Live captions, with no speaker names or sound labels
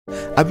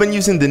I've been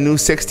using the new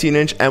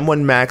 16-inch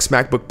M1 Max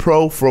MacBook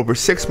Pro for over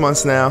 6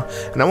 months now,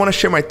 and I want to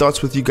share my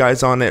thoughts with you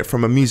guys on it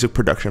from a music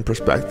production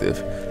perspective.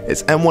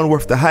 Is M1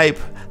 worth the hype?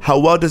 How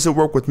well does it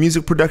work with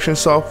music production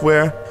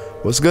software?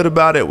 What's good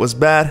about it? What's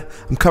bad?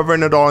 I'm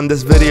covering it all in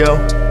this video.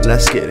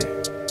 Let's get it.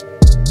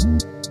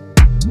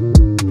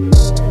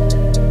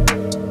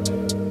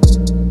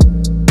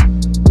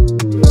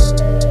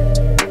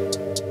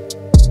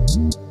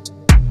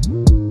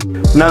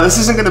 Now, this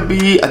isn't going to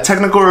be a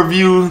technical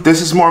review.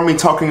 This is more me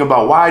talking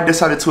about why I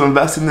decided to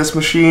invest in this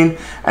machine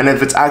and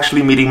if it's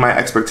actually meeting my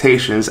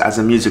expectations as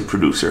a music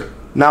producer.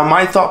 Now,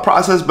 my thought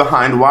process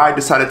behind why I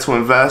decided to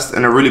invest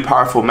in a really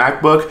powerful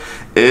MacBook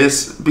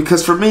is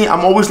because for me,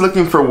 I'm always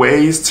looking for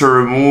ways to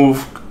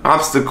remove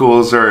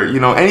obstacles or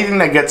anything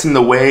that gets in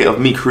the way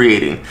of me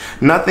creating.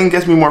 Nothing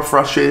gets me more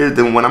frustrated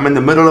than when I'm in the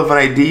middle of an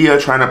idea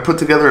trying to put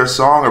together a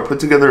song or put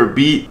together a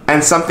beat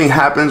and something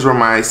happens where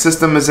my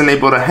system isn't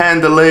able to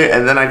handle it,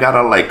 and then I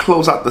gotta like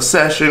close out the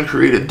session,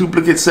 create a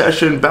duplicate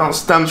session, bounce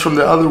stems from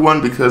the other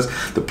one because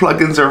the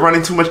plugins are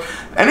running too much.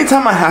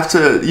 Anytime I have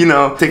to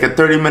take a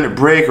 30-minute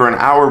break or an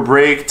hour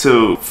break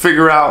to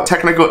figure out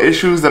technical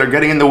issues that are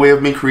getting in the way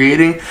of me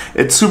creating,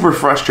 it's super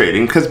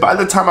frustrating because by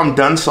the time I'm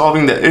done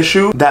solving the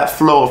issue, that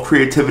flow of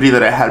creativity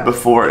that I had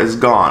before is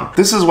gone.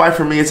 This is why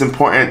for me it's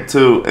important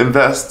to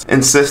invest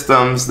in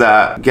systems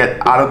that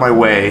get out of my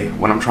way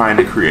when I'm trying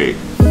to create.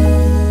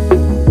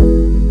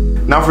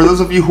 Now, for those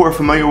of you who are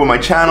familiar with my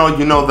channel,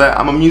 you know that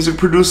I'm a music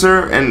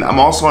producer and I'm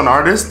also an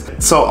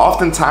artist. So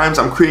oftentimes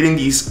I'm creating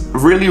these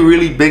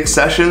really big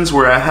sessions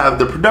where I have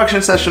the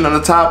production session on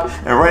the top,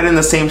 and right in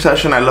the same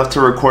session I love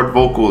to record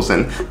vocals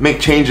and make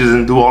changes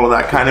and do all of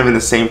that kind of in the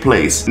same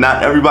place.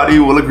 Not everybody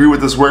will agree with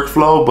this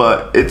workflow,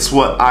 but it's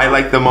what I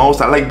like the most.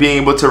 I like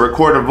being able to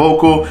record a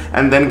vocal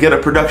and then get a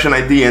production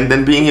idea and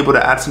then being able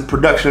to add some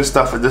production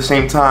stuff at the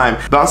same time.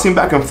 Bouncing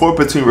back and forth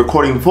between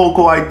recording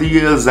vocal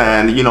ideas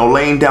and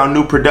laying down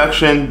new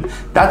production.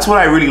 That's what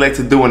I really like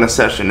to do in a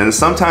session, and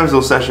sometimes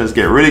those sessions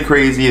get really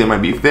crazy. There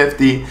might be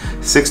 50,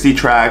 60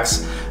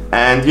 tracks,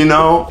 and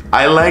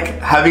I like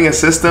having a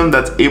system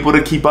that's able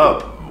to keep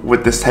up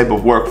with this type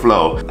of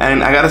workflow.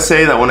 And I gotta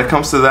say that when it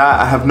comes to that,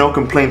 I have no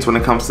complaints when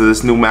it comes to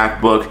this new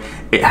MacBook.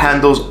 It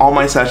handles all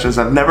my sessions.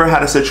 I've never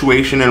had a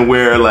situation in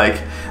where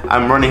like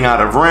I'm running out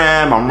of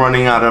RAM, I'm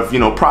running out of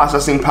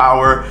processing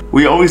power.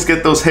 We always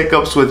get those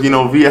hiccups with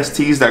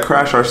VSTs that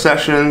crash our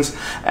sessions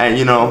and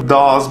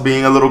DAWs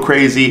being a little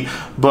crazy.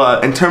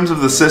 But in terms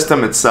of the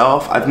system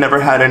itself, I've never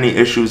had any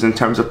issues in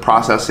terms of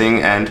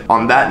processing, and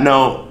on that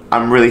note,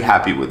 I'm really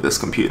happy with this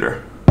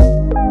computer.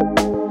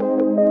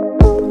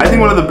 I think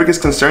one of the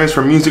biggest concerns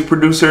for music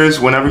producers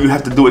whenever you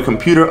have to do a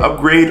computer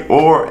upgrade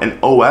or an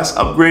OS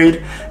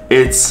upgrade,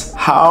 it's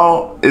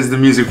how is the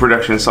music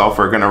production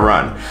software gonna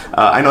run?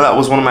 I know that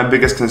was one of my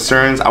biggest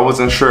concerns. I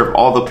wasn't sure if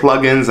all the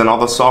plugins and all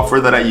the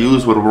software that I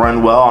use would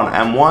run well on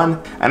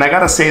M1. And I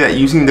gotta say that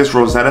using this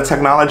Rosetta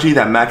technology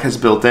that Mac has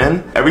built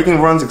in,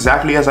 everything runs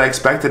exactly as I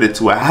expected it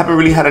to. I haven't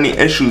really had any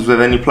issues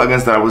with any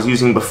plugins that I was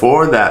using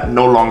before that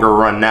no longer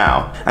run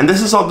now. And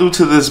this is all due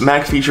to this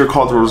Mac feature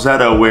called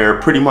Rosetta, where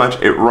pretty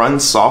much it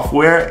runs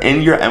software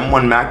in your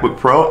M1 MacBook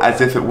Pro as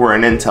if it were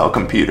an Intel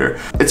computer.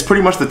 It's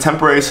pretty much the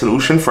temporary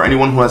solution for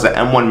anyone who has an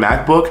M1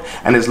 MacBook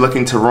and is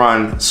looking to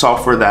run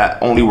software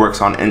that only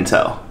works on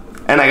Intel.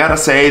 And I gotta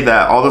say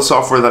that all the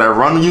software that I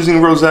run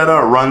using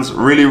Rosetta runs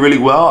really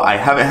well. I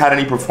haven't had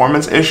any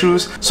performance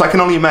issues, so I can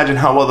only imagine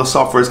how well the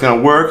software is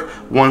gonna work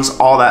once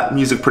all that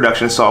music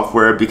production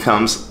software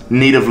becomes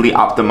natively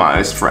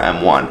optimized for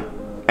M1.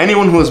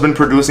 Anyone who has been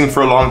producing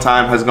for a long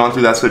time has gone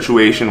through that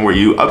situation where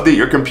you update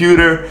your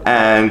computer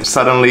and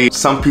suddenly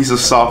some piece of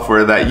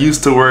software that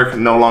used to work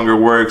no longer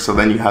works, so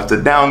then you have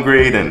to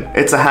downgrade, and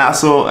it's a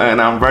hassle,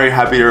 and I'm very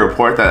happy to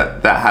report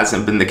that that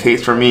hasn't been the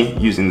case for me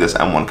using this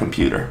M1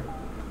 computer.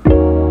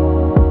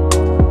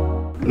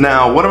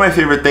 Now, one of my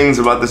favorite things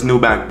about this new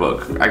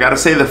MacBook, I gotta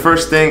say the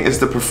first thing is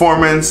the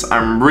performance.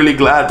 I'm really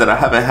glad that I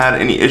haven't had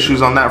any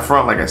issues on that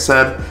front. Like I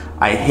said,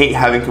 I hate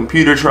having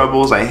computer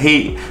troubles. I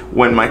hate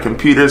when my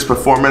computer's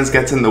performance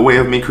gets in the way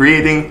of me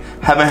creating.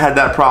 Haven't had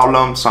that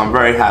problem, so I'm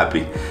very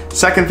happy.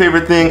 Second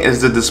favorite thing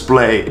is the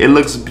display. It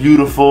looks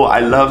beautiful. I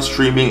love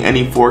streaming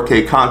any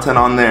 4K content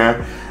on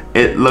there.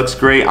 It looks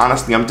great.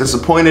 Honestly, I'm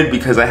disappointed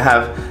because I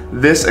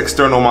have this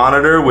external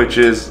monitor, which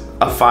is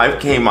a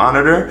 5K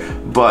monitor,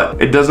 but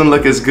it doesn't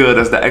look as good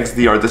as the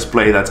XDR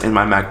display that's in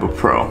my MacBook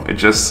Pro. It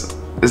just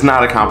is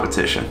not a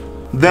competition.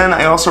 Then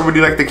I also really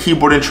like the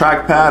keyboard and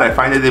trackpad. I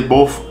find that they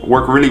both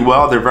work really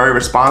well. They're very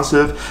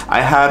responsive.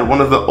 I had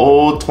one of the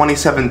old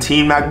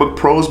 2017 MacBook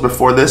Pros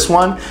before this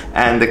one,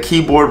 and the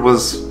keyboard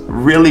was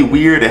really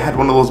weird. It had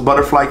one of those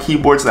butterfly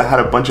keyboards that had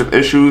a bunch of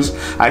issues.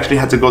 I actually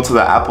had to go to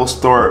the Apple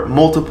store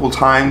multiple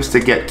times to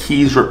get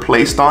keys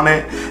replaced on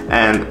it,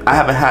 and I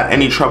haven't had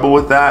any trouble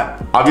with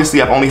that.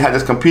 Obviously, I've only had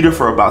this computer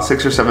for about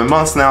 6 or 7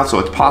 months now, so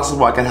it's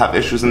possible I could have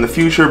issues in the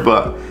future,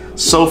 but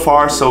so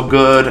far so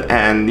good.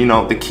 And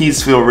the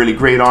keys feel really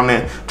great on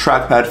it.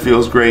 Trackpad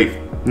feels great.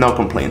 No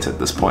complaints at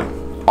this point.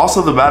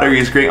 Also, the battery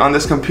is great on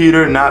this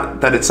computer.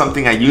 Not that it's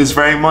something I use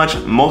very much.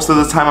 Most of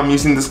the time I'm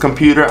using this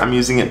computer, I'm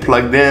using it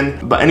plugged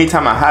in. But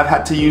anytime I have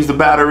had to use the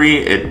battery,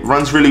 it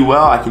runs really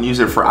well. I can use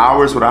it for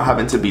hours without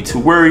having to be too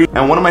worried.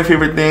 And one of my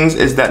favorite things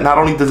is that not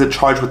only does it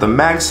charge with the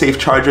MagSafe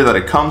charger that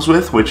it comes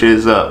with, which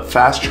is a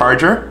fast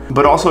charger,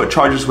 but also it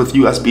charges with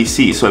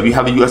USB-C. So if you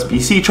have a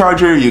USB-C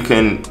charger, you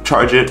can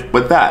charge it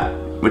with that,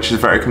 which is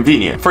very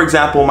convenient. For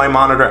example, my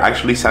monitor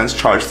actually sends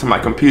charge to my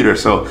computer,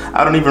 so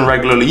I don't even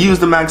regularly use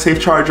the MagSafe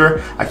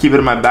charger. I keep it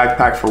in my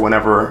backpack for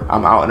whenever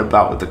I'm out and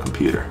about with the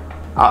computer.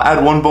 I'll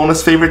add one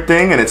bonus favorite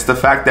thing, and it's the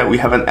fact that we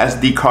have an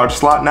SD card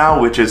slot now,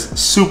 which is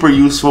super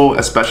useful,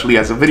 especially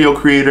as a video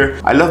creator.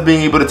 I love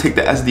being able to take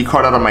the SD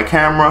card out of my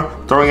camera,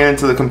 throwing it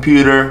into the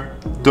computer,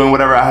 doing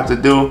whatever I have to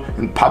do,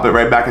 and pop it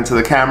right back into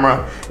the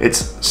camera. It's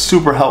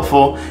super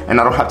helpful, and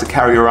I don't have to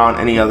carry around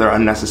any other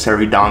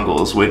unnecessary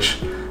dongles,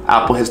 which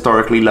Apple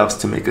historically loves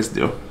to make us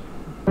do.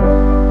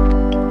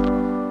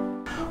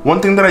 One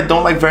thing that I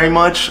don't like very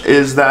much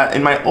is that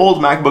in my old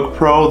MacBook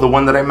Pro, the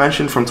one that I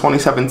mentioned from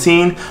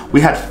 2017, we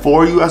had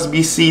 4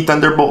 USB-C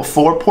Thunderbolt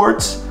 4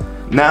 ports.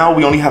 Now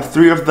we only have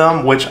 3 of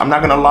them, which I'm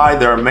not gonna lie,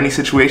 there are many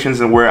situations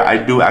in where I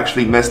do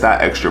actually miss that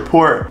extra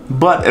port,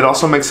 but it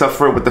also makes up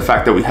for it with the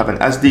fact that we have an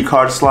SD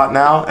card slot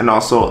now and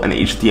also an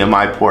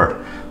HDMI port.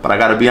 But I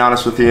gotta be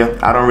honest with you,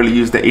 I don't really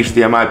use the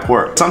HDMI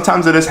port.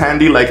 Sometimes it is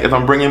handy, like if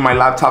I'm bringing my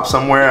laptop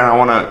somewhere and I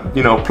wanna,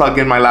 you know, plug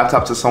in my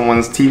laptop to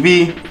someone's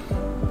TV,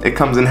 it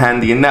comes in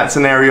handy in that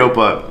scenario,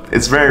 but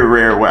it's very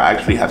rare where I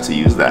actually have to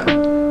use that.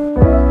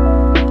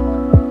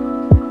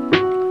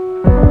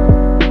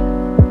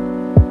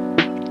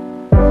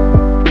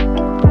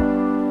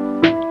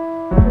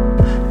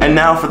 And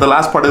now for the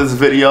last part of this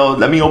video,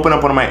 let me open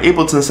up one of my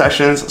Ableton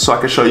sessions so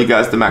I can show you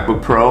guys the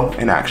MacBook Pro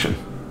in action.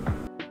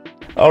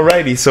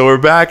 Alrighty, so we're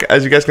back.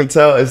 As you guys can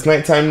tell, it's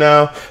nighttime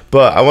now,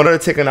 but I wanted to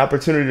take an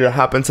opportunity to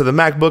hop into the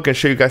MacBook and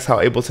show you guys how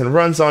Ableton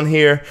runs on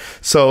here.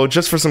 So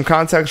just for some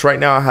context, right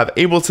now I have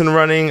Ableton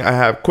running, I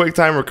have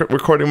QuickTime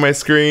recording my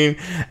screen,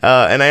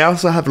 and I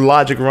also have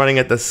Logic running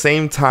at the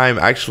same time,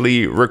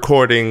 actually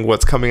recording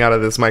what's coming out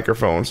of this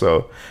microphone.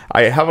 So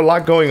I have a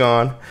lot going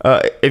on.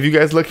 If you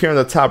guys look here on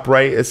the top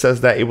right, it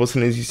says that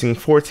Ableton is using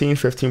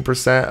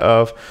 15%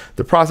 of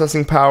the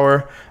processing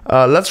power.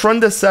 Let's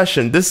run this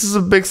session. This is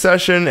a big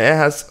session. It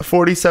has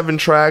 47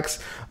 tracks.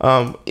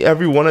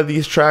 Every one of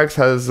these tracks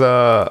has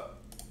a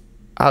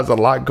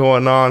lot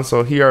going on.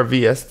 So here are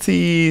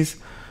VSTs.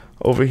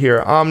 Over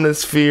here,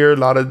 Omnisphere, a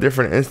lot of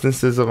different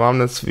instances of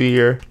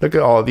Omnisphere. Look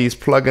at all these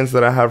plugins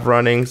that I have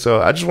running.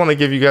 So I just want to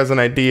give you guys an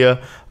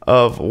idea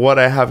of what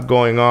I have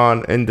going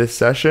on in this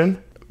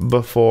session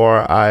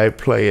before I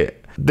play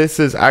it. This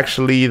is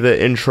actually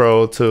the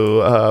intro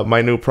to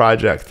my new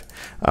project.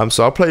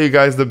 So I'll play you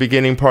guys the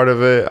beginning part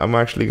of it. I'm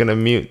actually gonna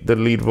mute the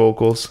lead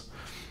vocals.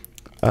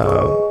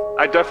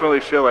 I definitely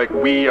feel like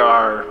we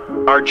are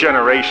our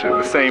generation,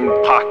 the same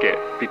pocket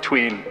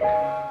between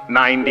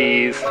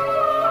 90s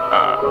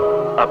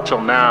up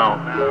till now,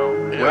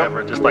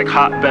 whatever, just like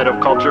hotbed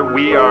of culture.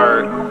 We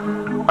are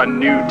a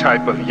new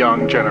type of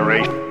young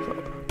generation.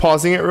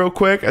 Pausing it real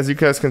quick, as you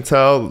guys can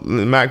tell,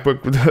 the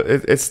MacBook,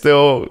 it's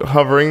still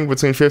hovering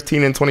between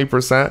 15 and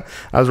 20%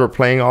 as we're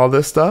playing all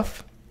this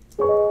stuff.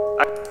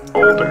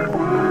 Older.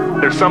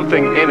 There's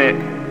something in it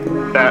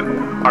that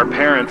our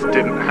parents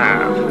didn't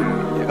have.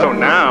 So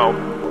now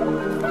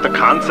the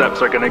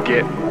concepts are going to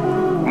get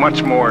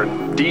much more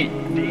deep.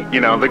 You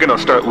know, they're going to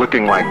start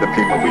looking like the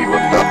people we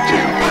looked up to,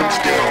 but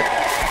still.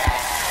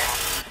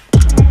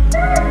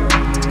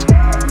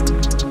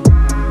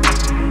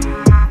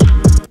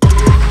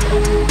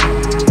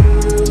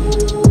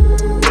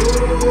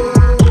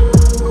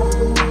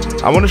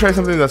 I want to try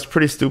something that's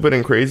pretty stupid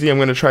and crazy. I'm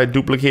going to try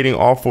duplicating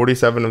all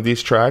 47 of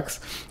these tracks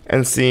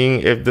and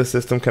seeing if the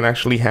system can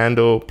actually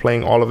handle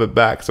playing all of it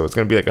back. So it's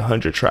going to be like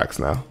 100 tracks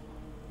now.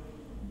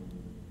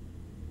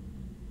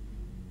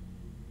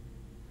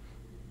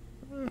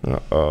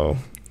 Uh-oh.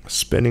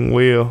 Spinning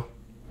wheel.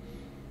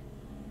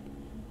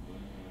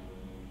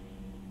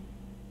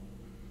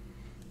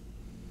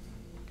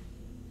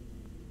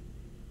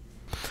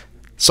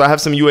 So I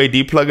have some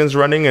UAD plugins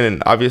running,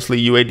 and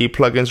obviously UAD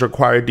plugins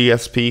require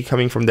DSP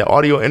coming from the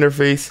audio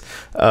interface,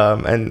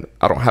 and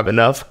I don't have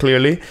enough,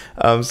 clearly,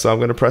 so I'm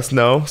going to press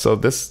no. So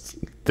this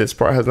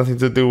part has nothing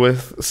to do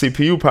with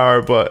CPU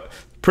power, but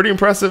pretty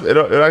impressive.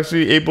 It'll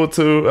actually able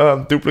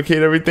to duplicate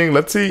everything.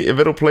 Let's see if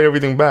it'll play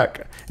everything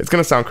back. It's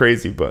going to sound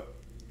crazy, but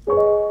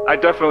I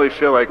definitely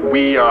feel like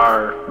we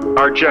are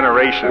our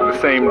generation, the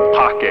same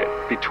pocket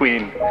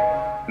between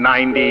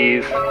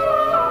 90s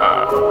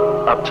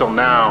up till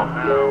now,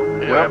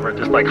 whatever,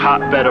 just like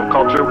hotbed of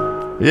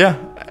culture. Yeah,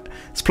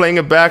 it's playing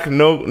it back,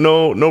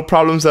 no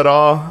problems at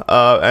all,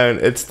 and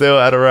it's still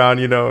at around,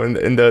 you know,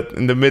 in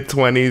the mid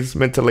 20s,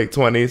 mid to late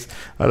 20s.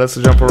 Let's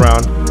jump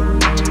around.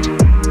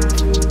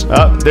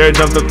 Up there, it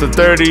jumped up to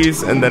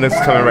 30s, and then it's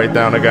coming right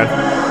down again.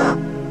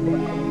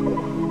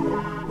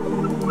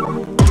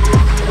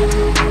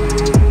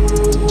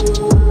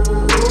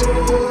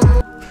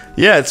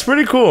 Yeah, it's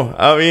pretty cool.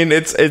 I mean,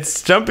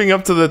 it's jumping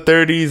up to the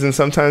 30s and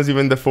sometimes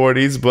even the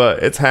 40s,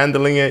 but it's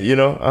handling it, you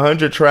know,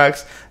 100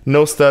 tracks,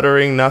 no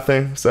stuttering,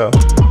 nothing. So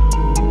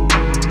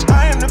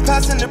I am the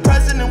past and the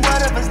present and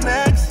whatever's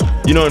next.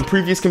 You know, in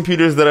previous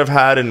computers that I've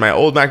had, in my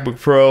old MacBook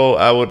Pro,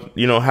 I would,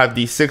 you know, have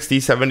these 60,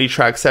 70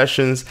 track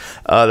sessions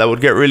that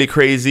would get really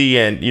crazy,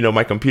 and, you know,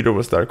 my computer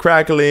would start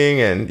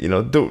crackling and, you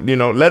know,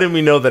 letting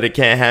me know that it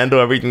can't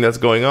handle everything that's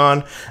going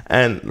on.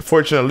 And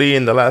fortunately,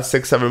 in the last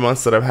 6-7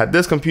 months that I've had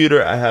this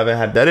computer, I haven't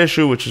had that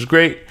issue, which is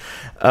great.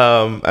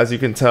 As you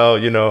can tell,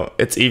 you know,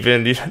 it's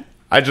even,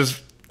 I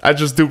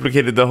just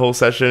duplicated the whole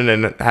session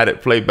and had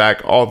it play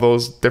back all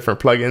those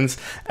different plugins,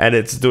 and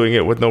it's doing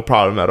it with no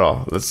problem at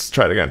all. Let's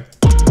try it again.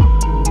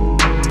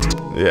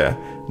 Yeah,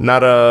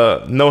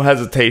 no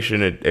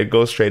hesitation. It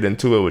goes straight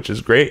into it, which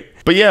is great.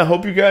 But yeah,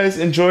 hope you guys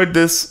enjoyed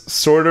this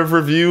sort of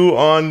review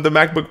on the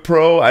MacBook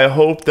Pro. I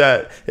hope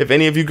that if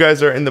any of you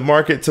guys are in the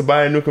market to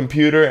buy a new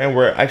computer and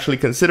we're actually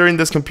considering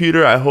this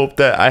computer, I hope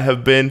that I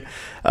have been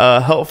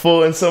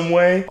helpful in some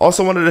way.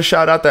 Also wanted to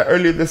shout out that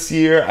earlier this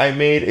year, I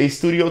made a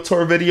studio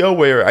tour video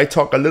where I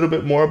talk a little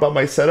bit more about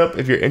my setup.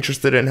 If you're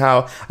interested in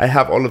how I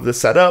have all of this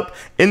set up,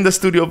 in the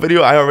studio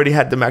video, I already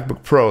had the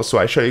MacBook Pro. So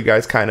I show you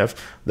guys kind of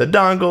the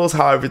dongles,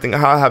 how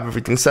I have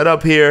everything set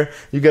up here.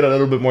 You get a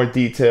little bit more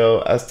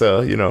detail as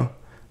to, you know,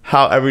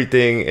 how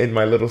everything in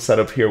my little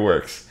setup here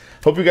works.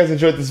 Hope you guys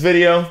enjoyed this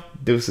video.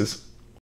 Deuces.